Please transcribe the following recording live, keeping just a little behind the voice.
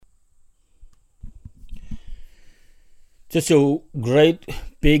Just a great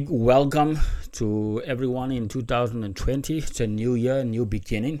big welcome to everyone in 2020. It's a new year, a new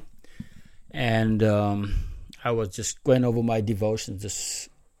beginning. And I was just going over my devotions this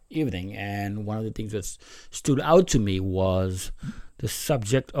evening, and one of the things that stood out to me was the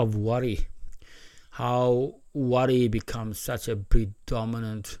subject of worry. How worry becomes such a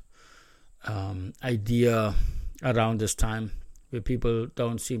predominant idea around this time, where people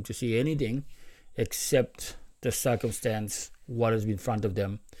don't seem to see anything except the circumstance, what is in front of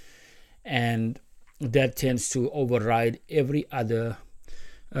them. And that tends to override every other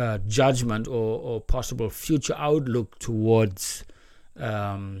judgment or possible future outlook towards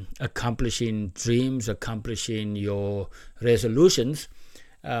accomplishing dreams, accomplishing your resolutions.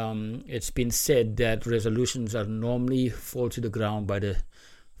 It's been said that resolutions are normally fall to the ground by the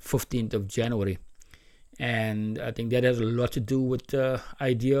 15th of January. And I think that has a lot to do with the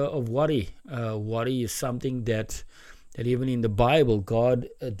idea of worry. Worry is something that even in the Bible, God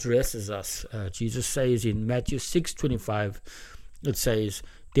addresses us. Jesus says in Matthew 6:25, it says,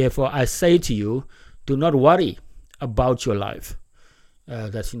 "Therefore I say to you, do not worry about your life."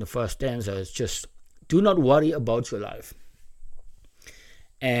 That's in the first stanza. It's just, do not worry about your life.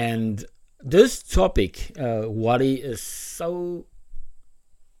 And this topic, worry, is so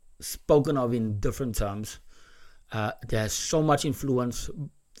spoken of in different terms. There's so much influence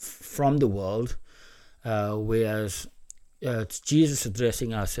from the world, whereas it's Jesus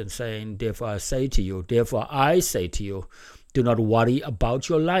addressing us and saying, therefore I say to you, do not worry about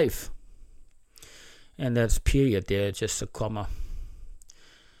your life. And that's period there, just a comma.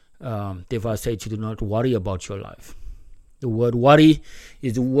 Therefore I say to you, do not worry about your life. The word worry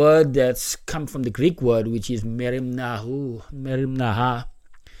is a word that's come from the Greek word, which is merimnaha.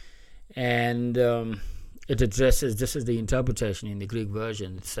 And it addresses, this is the interpretation in the Greek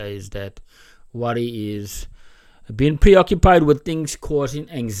version, it says that worry is being preoccupied with things causing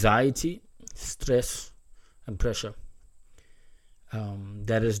anxiety, stress, and pressure.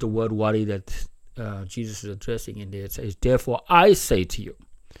 That is the word worry that Jesus is addressing in there. It says, therefore I say to you,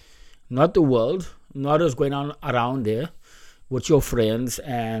 not the world, not what's going on around there with your friends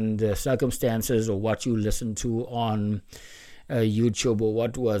and circumstances or what you listen to on YouTube or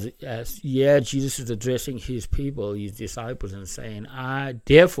what was. Jesus is addressing his people, his disciples, and saying,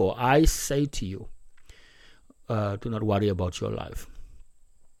 therefore I say to you, do not worry about your life.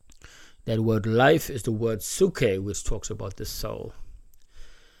 That word life is the word suke, which talks about the soul.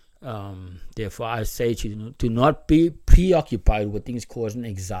 Therefore I say to you, do not be preoccupied with things causing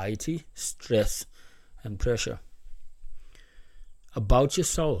anxiety, stress, and pressure about your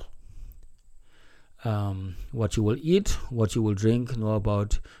soul. What you will eat, what you will drink, nor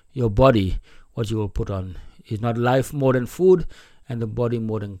about your body, what you will put on. Is not life more than food, and the body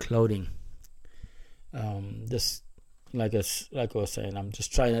more than clothing? This, like I was saying, I'm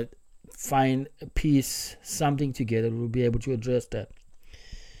just trying to find a piece, something together. We'll be able to address that.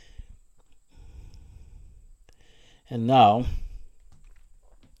 And now,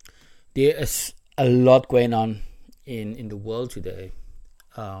 there is a lot going on in the world today.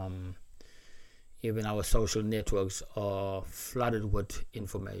 Even our social networks are flooded with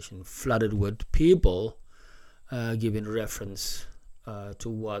information, flooded with people giving reference to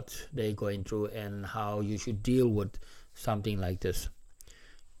what they're going through and how you should deal with something like this.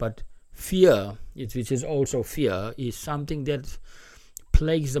 But fear, which is also fear, is something that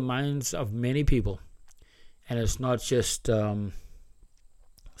plagues the minds of many people. And it's not just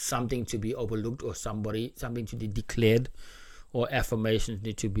something to be overlooked or something to be declared or affirmations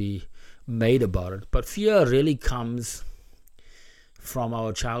need to be made about it. But fear really comes from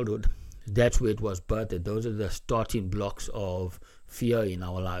our childhood. That's where it was birthed. Those are the starting blocks of fear in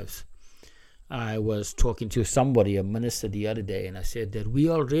our lives. I was talking to somebody, a minister, the other day, and I said that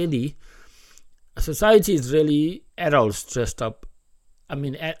society is really adults dressed up,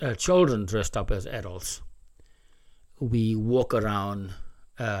 children dressed up as adults. We walk around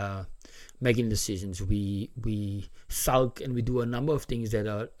making decisions. We sulk and we do a number of things that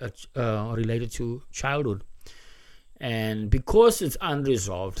are related to childhood. And because it's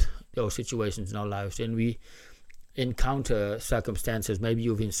unresolved, those situations in our lives, and we encounter circumstances, maybe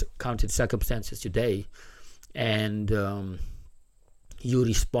you've encountered circumstances today, and you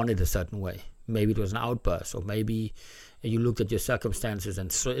responded a certain way. Maybe it was an outburst, or maybe you looked at your circumstances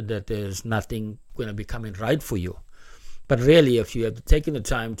and saw that there's nothing going to be coming right for you. But really, if you have taken the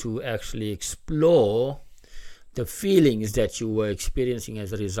time to actually explore the feelings that you were experiencing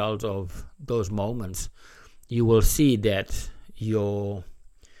as a result of those moments, you will see that your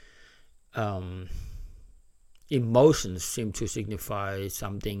emotions seem to signify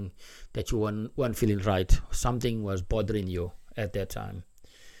something that you weren't feeling right. Something was bothering you at that time.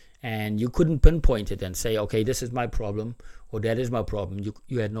 And you couldn't pinpoint it and say, okay, this is my problem or that is my problem.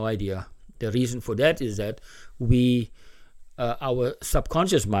 You had no idea. The reason for that is that our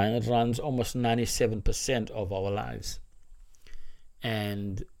subconscious mind runs almost 97% of our lives.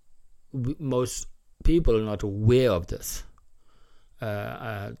 And most people are not aware of this.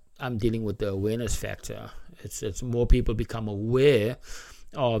 I'm dealing with the awareness factor. It's more people become aware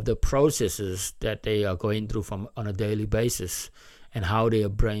of the processes that they are going through on a daily basis and how their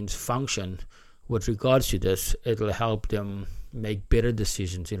brains function with regards to this. It'll help them make better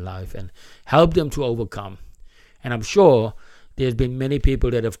decisions in life and help them to overcome. And I'm sure there's been many people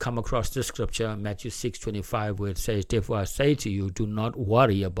that have come across this scripture, Matthew 6:25, where it says, therefore I say to you, do not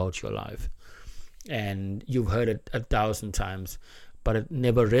worry about your life. And you've heard it 1,000 times, but it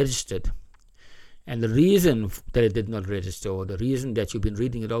never registered. And the reason that it did not register, or the reason that you've been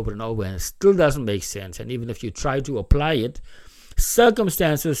reading it over and over and it still doesn't make sense, and even if you try to apply it,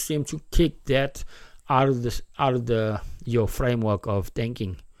 circumstances seem to kick that out of your framework of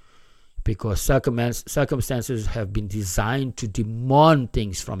thinking, because circumstances have been designed to demand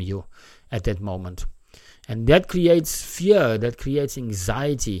things from you at that moment. And that creates fear, that creates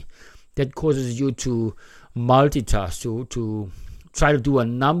anxiety, that causes you to multitask, to try to do a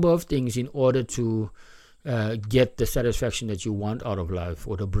number of things in order to get the satisfaction that you want out of life,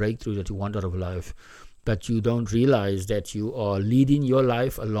 or the breakthrough that you want out of life. But you don't realize that you are leading your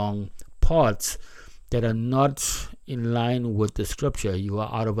life along paths that are not in line with the scripture. You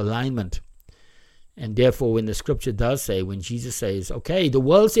are out of alignment. And therefore, when the scripture does say, when Jesus says, okay, the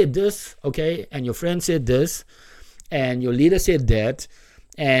world said this, okay, and your friend said this, and your leader said that,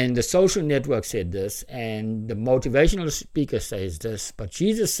 and the social network said this, and the motivational speaker says this, but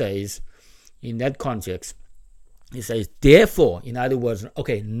Jesus says, in that context, he says, therefore, in other words,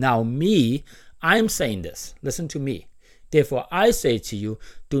 okay, now I'm saying this. Listen to me. Therefore, I say to you,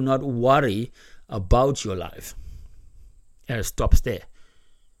 do not worry about your life. And it stops there.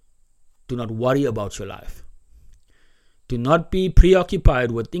 Do not worry about your life. Do not be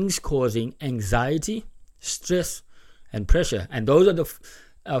preoccupied with things causing anxiety, stress, and pressure. And those are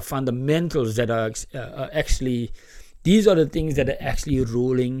the fundamentals that are actually, these are the things that are actually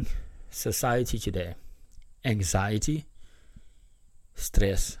ruling society today. Anxiety,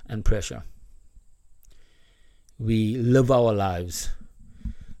 stress, and pressure. We live our lives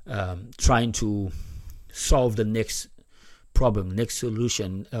trying to solve the next problem, next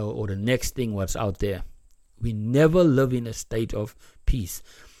solution, or the next thing what's out there. We never live in a state of peace.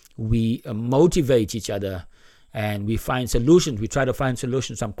 We motivate each other and we find solutions. We try to find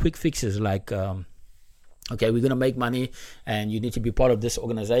solutions, some quick fixes like, okay, we're going to make money and you need to be part of this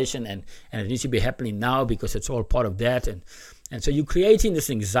organization and it needs to be happening now because it's all part of that. And so you're creating this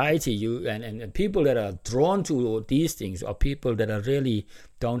anxiety. And people that are drawn to these things are people that are really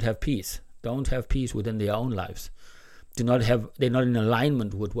don't have peace within their own lives. They're not in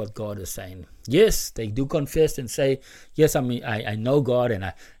alignment with what God is saying. Yes, they do confess and say, yes, I know God and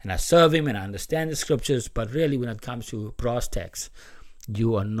I serve Him and I understand the scriptures, but really when it comes to brass tacks,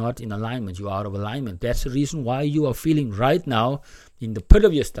 you are not in alignment. You are out of alignment. That's the reason why you are feeling right now in the pit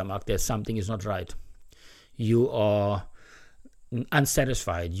of your stomach that something is not right. You are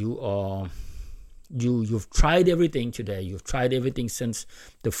unsatisfied. You've tried everything today. You've tried everything since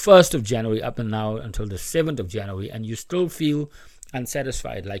the 1st of January up and now until the 7th of January, and you still feel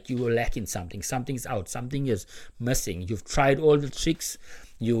unsatisfied, like you were lacking something. Something's out. Something is missing. You've tried all the tricks.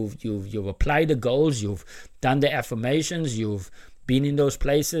 You've applied the goals. You've done the affirmations. You've been in those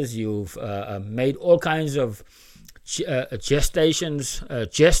places. You've made all kinds of gestures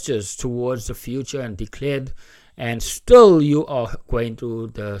towards the future and declared, and still you are going through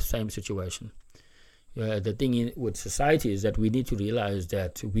the same situation. The thing with society is that we need to realize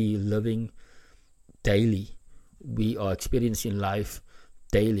that we're living daily. We are experiencing life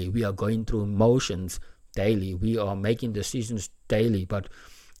daily. We are going through emotions daily. We are making decisions daily. But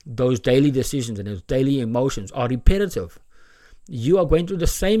those daily decisions and those daily emotions are repetitive. You are going through the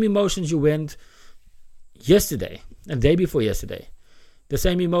same emotions you went yesterday and the day before yesterday. The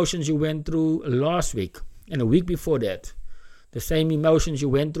same emotions you went through last week and a week before that. The same emotions you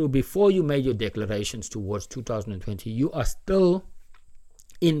went through before you made your declarations towards 2020. You are still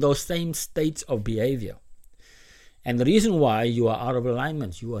in those same states of behavior. And the reason why you are out of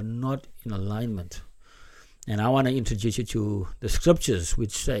alignment, you are not in alignment. And I want to introduce you to the scriptures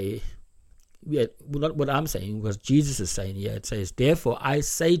which say, not what I'm saying, what Jesus is saying here. It says, therefore I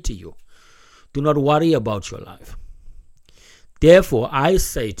say to you, do not worry about your life. Therefore I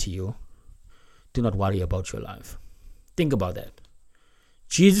say to you, do not worry about your life. Think about that.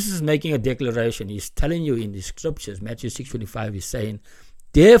 Jesus is making a declaration. He's telling you in the scriptures, Matthew 6:25, he's saying,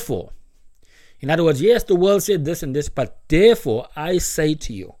 therefore, in other words, yes, the world said this and this, but therefore I say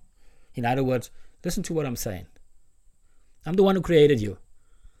to you. In other words, listen to what I'm saying. I'm the one who created you.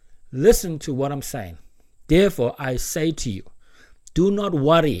 Listen to what I'm saying. Therefore I say to you, do not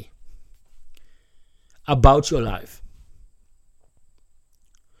worry about your life.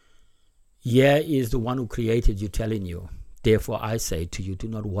 Here is the one who created you telling you, therefore I say to you, do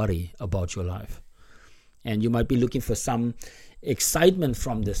not worry about your life. And you might be looking for some excitement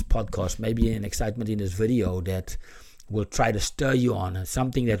from this podcast, maybe an excitement in this video that will try to stir you on,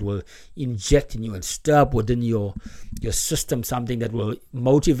 something that will inject in you and stir up within your system, something that will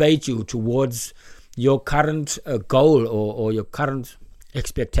motivate you towards your current goal or your current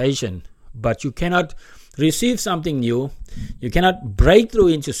expectation. But you cannot receive something new, you cannot break through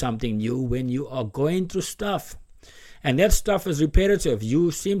into something new when you are going through stuff. And that stuff is repetitive. You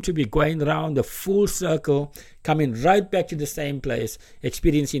seem to be going around the full circle, coming right back to the same place,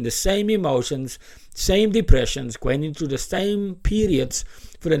 experiencing the same emotions, same depressions, going through the same periods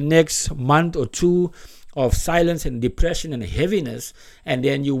for the next month or two of silence and depression and heaviness. And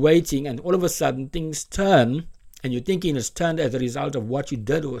then you're waiting, and all of a sudden things turn, and you're thinking it's turned as a result of what you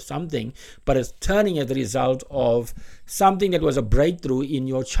did or something, but it's turning as a result of something that was a breakthrough in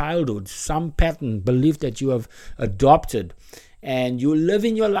your childhood, some pattern, belief that you have adopted, and you live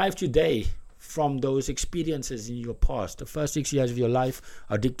in your life today from those experiences in your past. The first 6 years of your life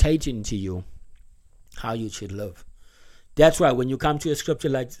are dictating to you how you should live. That's why when you come to a scripture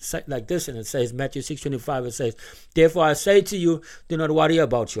like this, and it says, Matthew 6:25, it says, therefore I say to you, do not worry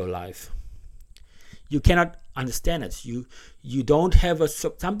about your life. You cannot understand it. You don't have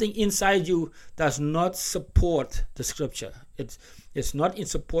something inside you does not support the scripture. It's not in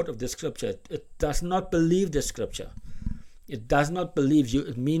support of the scripture. It does not believe the scripture. It does not believe you.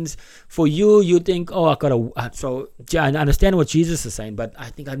 It means for you think, oh, I gotta. So yeah, I understand what Jesus is saying, but I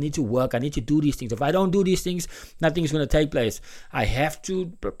think I need to work. I need to do these things. If I don't do these things, nothing's going to take place. I have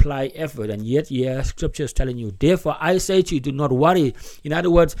to apply effort, and yet, Scripture is telling you. Therefore, I say to you, do not worry. In other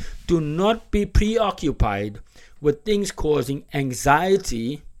words, do not be preoccupied with things causing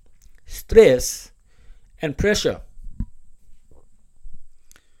anxiety, stress, and pressure.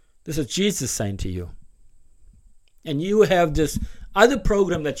 This is Jesus saying to you. And you have this other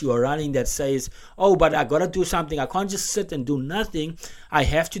program that you are running that says, oh, but I got to do something. I can't just sit and do nothing. I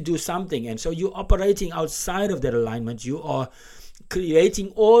have to do something. And so you're operating outside of that alignment. You are creating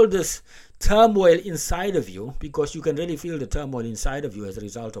all this turmoil inside of you, because you can really feel the turmoil inside of you as a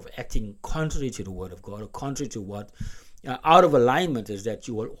result of acting contrary to the Word of God, or contrary to what out of alignment is, that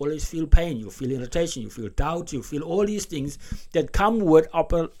you will always feel pain, you feel irritation, you feel doubt, you feel all these things that come with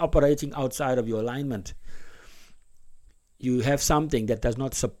operating outside of your alignment. You have something that does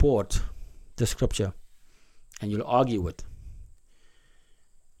not support the scripture, and you'll argue it.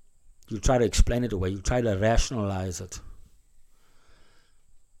 You try to explain it away. You try to rationalize it.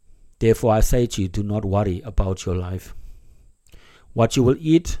 Therefore, I say to you, do not worry about your life, what you will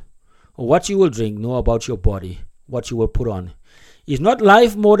eat or what you will drink, nor about your body, what you will put on. Is not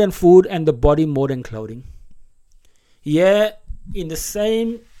life more than food, and the body more than clothing? Yeah, in the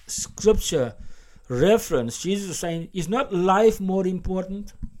same scripture reference, Jesus is saying, is not life more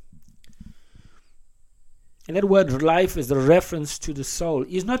important? And that word life is the reference to the soul.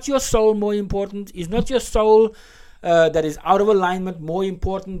 Is not your soul more important? Is not your soul that is out of alignment more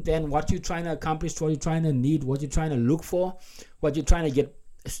important than what you're trying to accomplish, what you're trying to need, what you're trying to look for, what you're trying to get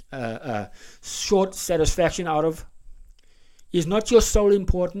short satisfaction out of? Is not your soul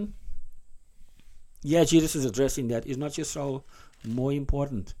important? Yeah, Jesus is addressing that. Is not your soul more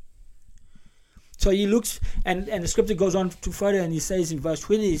important? So he looks, and the scripture goes on to further, and he says in verse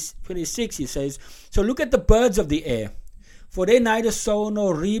 26, he says, so look at the birds of the air, for they neither sow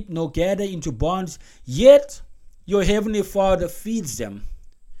nor reap nor gather into barns, yet your heavenly Father feeds them.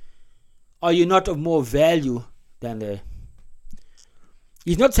 Are you not of more value than they?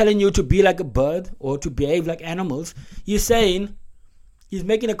 He's not telling you to be like a bird or to behave like animals. He's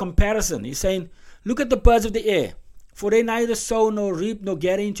making a comparison. He's saying, look at the birds of the air, for they neither sow nor reap nor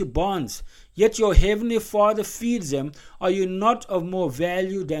gather into barns, yet your heavenly Father feeds them. Are you not of more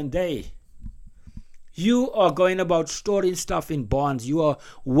value than they? You are going about storing stuff in barns. You are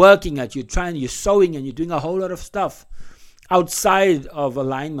working at, you're sowing, and you're doing a whole lot of stuff outside of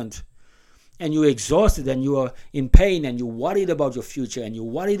alignment. And you're exhausted, and you are in pain, and you're worried about your future, and you're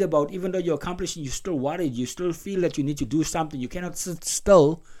worried about, even though you're accomplishing, you're still worried. You still feel that you need to do something. You cannot sit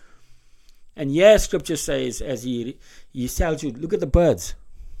still. And yes, scripture says, as he tells you, look at the birds.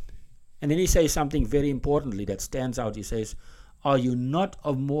 And then he says something very importantly that stands out. He says, are you not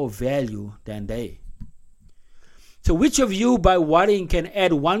of more value than they? So which of you by worrying can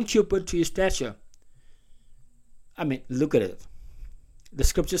add 1 cubit to his stature? I mean, look at it. The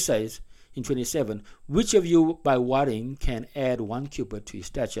scripture says in 27, which of you by worrying can add 1 cubit to his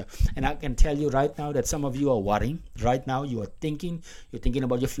stature? And I can tell you right now that some of you are worrying. Right now you are thinking. You're thinking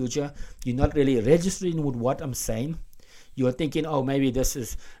about your future. You're not really registering with what I'm saying. You are thinking, oh, maybe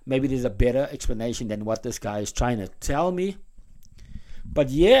there's a better explanation than what this guy is trying to tell me. But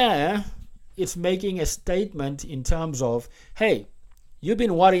yeah, it's making a statement in terms of, hey, you've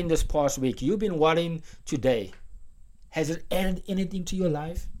been worrying this past week. You've been worrying today. Has it added anything to your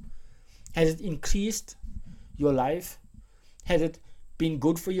life? Has it increased your life? Has it been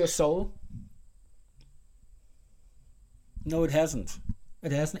good for your soul? No, it hasn't.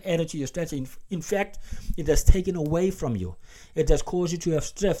 It hasn't added to your stature. In fact, it has taken away from you. It has caused you to have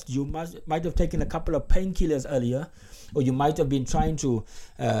stress. You might have taken a couple of painkillers earlier, or you might have been trying to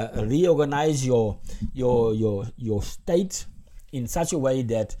reorganize your state in such a way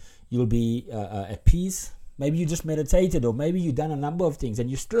that you'll be at peace. Maybe you just meditated, or maybe you've done a number of things and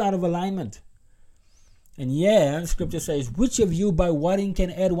you're still out of alignment. And yeah, scripture says, which of you by worrying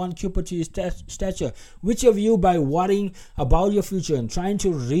can add 1 cubit to his stature? Which of you by worrying about your future and trying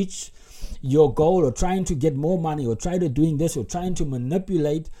to reach your goal, or trying to get more money, or trying to doing this, or trying to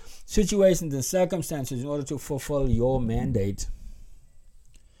manipulate situations and circumstances in order to fulfill your mandate?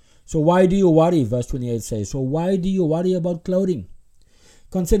 So why do you worry? Verse 28 says, so why do you worry about clothing?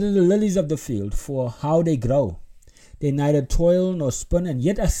 Consider the lilies of the field, for how they grow. They neither toil nor spin, and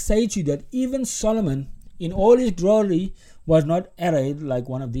yet I say to you that even Solomon in all his glory was not arrayed like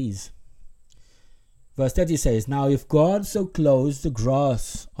one of these. Verse 30 says, now if God so clothes the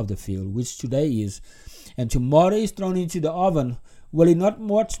grass of the field, which today is, and tomorrow is thrown into the oven, will he not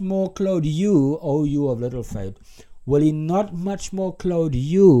much more clothe you, O you of little faith? Will he not much more clothe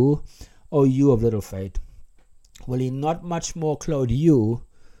you, O you of little faith? Will he not much more clothe you,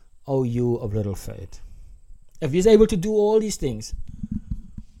 O you of little faith? If he's able to do all these things,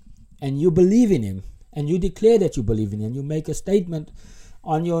 and you believe in him, and you declare that you believe in him, you make a statement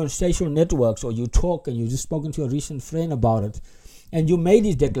on your social networks, or you talk and you just spoken to a recent friend about it, and you made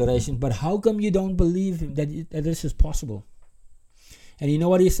these declarations, but how come you don't believe him that this is possible? And you know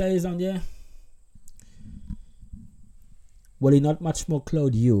what he says on there? Will he not much more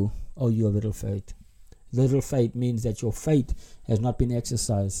clothe you, O you of little faith? Little faith means that your faith has not been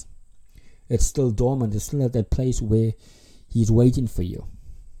exercised. It's still dormant. It's still at that place where he's waiting for you.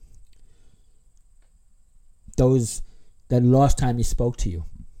 That last time he spoke to you,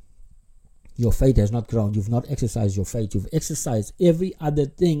 your faith has not grown. You've not exercised your faith. You've exercised every other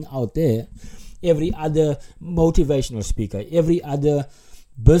thing out there, every other motivational speaker, every other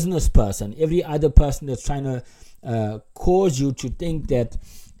business person, every other person that's trying to cause you to think that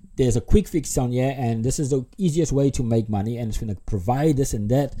there's a quick fix on here and this is the easiest way to make money and it's going to provide this and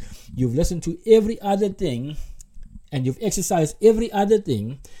that. You've listened to every other thing and you've exercised every other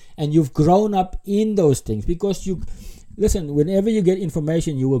thing and you've grown up in those things, because listen, whenever you get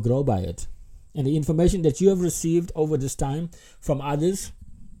information, you will grow by it. And the information that you have received over this time from others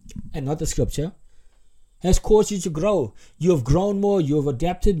and not the scripture has caused you to grow. You have grown more, you have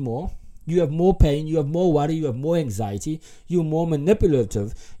adapted more. You have more pain, you have more worry, you have more anxiety, you're more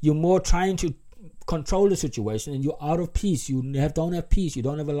manipulative, you're more trying to control the situation, and you're out of peace. You don't have peace, you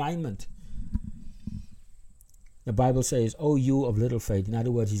don't have alignment. The Bible says, oh, you of little faith. In other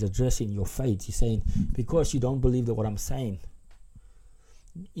words, he's addressing your faith. He's saying, because you don't believe what I'm saying.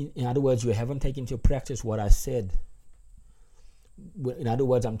 In other words, you haven't taken into practice what I said. In other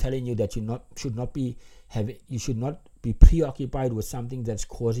words, I'm telling you that you should not be preoccupied with something that's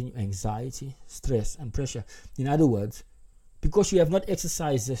causing you anxiety, stress, and pressure. In other words, because you have not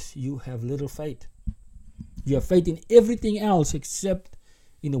exercised this, you have little faith. You have faith in everything else except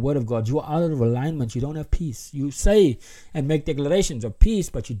in the Word of God. You are out of alignment. You don't have peace. You say and make declarations of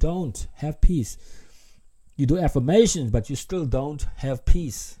peace, but you don't have peace. You do affirmations, but you still don't have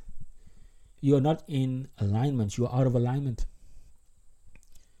peace. You are not in alignment. You are out of alignment.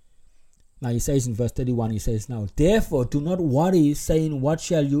 Now he says in verse 31, he says, now, therefore, do not worry, saying, what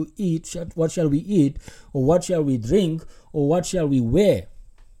shall you eat? What shall we eat? Or what shall we drink? Or what shall we wear?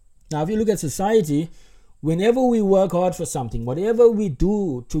 Now, if you look at society, whenever we work hard for something, whatever we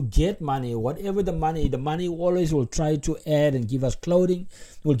do to get money, whatever the money always will try to add and give us clothing,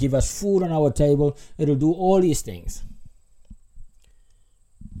 will give us food on our table. It'll do all these things.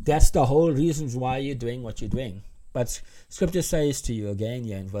 That's the whole reason why you're doing what you're doing. But Scripture says to you again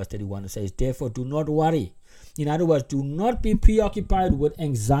here in verse 31, it says, therefore do not worry. In other words, do not be preoccupied with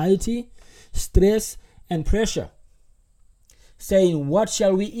anxiety, stress, and pressure, saying, what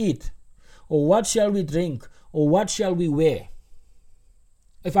shall we eat? Or what shall we drink? Or what shall we wear?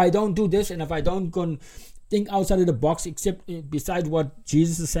 If I don't do this, and if I don't go and think outside of the box, except besides what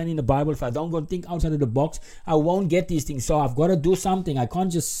Jesus is saying in the Bible, if I don't go and think outside of the box, I won't get these things. So I've got to do something. I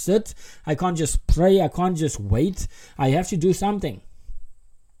can't just sit. I can't just pray. I can't just wait. I have to do something.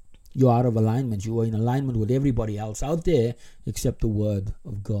 You're out of alignment. You are in alignment with everybody else out there except the word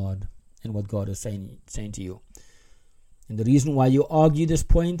of God and what God is saying to you. And the reason why you argue this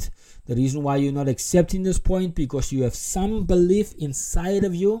point, the reason why you're not accepting this point, because you have some belief inside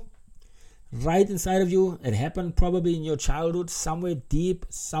of you, right inside of you. It happened probably in your childhood, somewhere deep,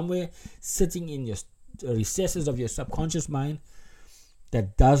 somewhere sitting in your recesses of your subconscious mind,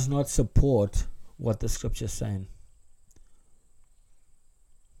 that does not support what the Scripture is saying.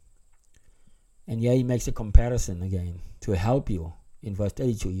 And here he makes a comparison again to help you. In verse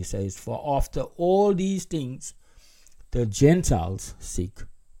 32 he says, for after all these things the Gentiles seek.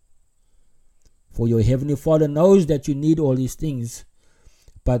 For your heavenly Father knows that you need all these things.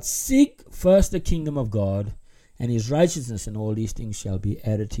 But seek first the kingdom of God and his righteousness, and all these things shall be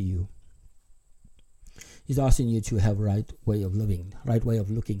added to you. He's asking you to have right way of living, right way of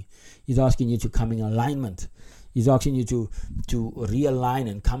looking. He's asking you to come in alignment. He's asking you to realign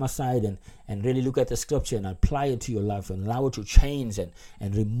and come aside and really look at the Scripture and apply it to your life and allow it to change and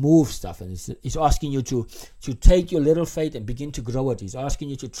remove stuff. And he's asking you to take your little faith and begin to grow it. He's asking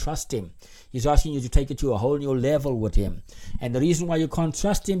you to trust him. He's asking you to take it to a whole new level with him. And the reason why you can't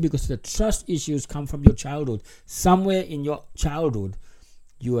trust him, because the trust issues come from your childhood. Somewhere in your childhood,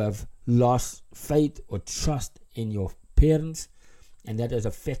 you have lost faith or trust in your parents, and that has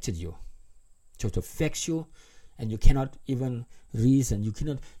affected you. So it affects you. And you cannot even reason.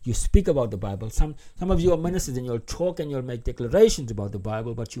 You speak about the Bible. Some of you are ministers and you'll talk and you'll make declarations about the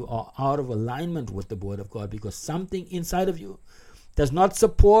Bible, but you are out of alignment with the Word of God because something inside of you does not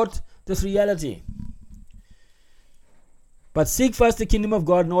support this reality. But seek first the kingdom of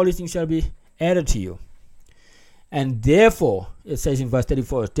God, and all these things shall be added to you. And therefore, it says in verse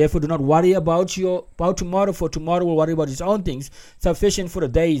 34, therefore do not worry about tomorrow, for tomorrow will worry about its own things. Sufficient for the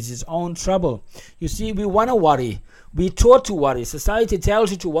day is its own trouble. You see, we want to worry. We're taught to worry. Society tells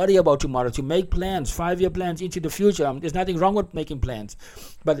you to worry about tomorrow, to make plans, 5-year plans into the future. There's nothing wrong with making plans.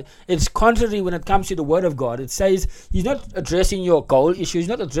 But it's contrary when it comes to the Word of God. It says he's not addressing your goal issues, he's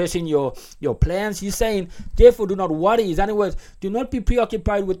not addressing your plans. He's saying, therefore do not worry. In other words, do not be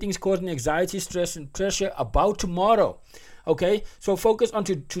preoccupied with things causing anxiety, stress, and pressure about tomorrow. Okay? So focus on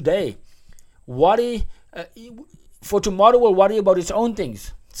today. Worry, for tomorrow will worry about its own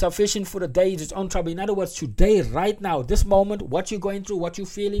things. Sufficient for the day is its own trouble. In other words, today, right now, this moment, what you're going through, what you're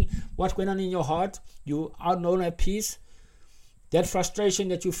feeling, what's going on in your heart, you are not at peace. That frustration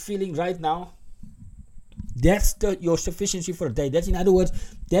that you're feeling right now, that's your sufficiency for the day. That's, in other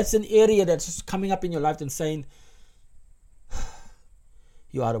words, that's an area that's coming up in your life and saying,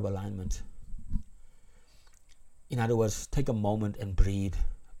 you're out of alignment. In other words, take a moment and breathe.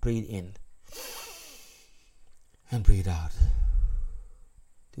 Breathe in and breathe out.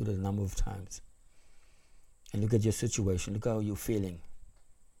 Do it a number of times. And look at your situation. Look how you're feeling.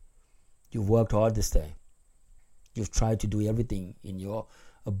 You've worked hard this day. You've tried to do everything in your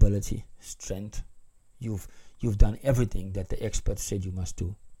ability, strength. You've done everything that the experts said you must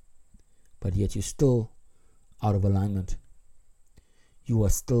do. But yet you're still out of alignment. You are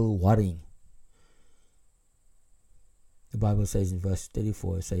still worrying. The Bible says in verse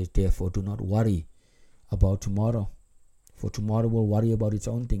 34, it says, therefore do not worry about tomorrow. For tomorrow will worry about its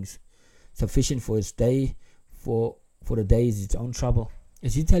own things. Sufficient for its day, for the day is its own trouble.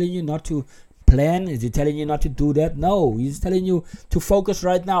 Is he telling you not to plan? Is he telling you not to do that? No, he's telling you to focus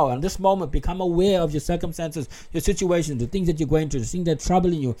right now. And this moment, become aware of your circumstances, your situation, the things that you're going through, the things that are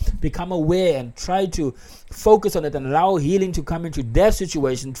troubling you. Become aware and try to focus on it and allow healing to come into that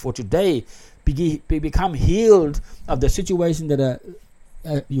situation for today. Become healed of the situation that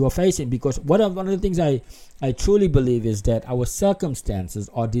you are facing, because one of the things I truly believe is that our circumstances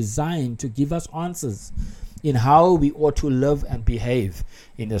are designed to give us answers in how we ought to live and behave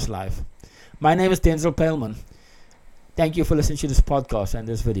in this life. My name is Denzel Paleman. Thank you for listening to this podcast and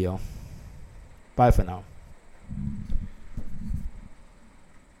this video. Bye for now.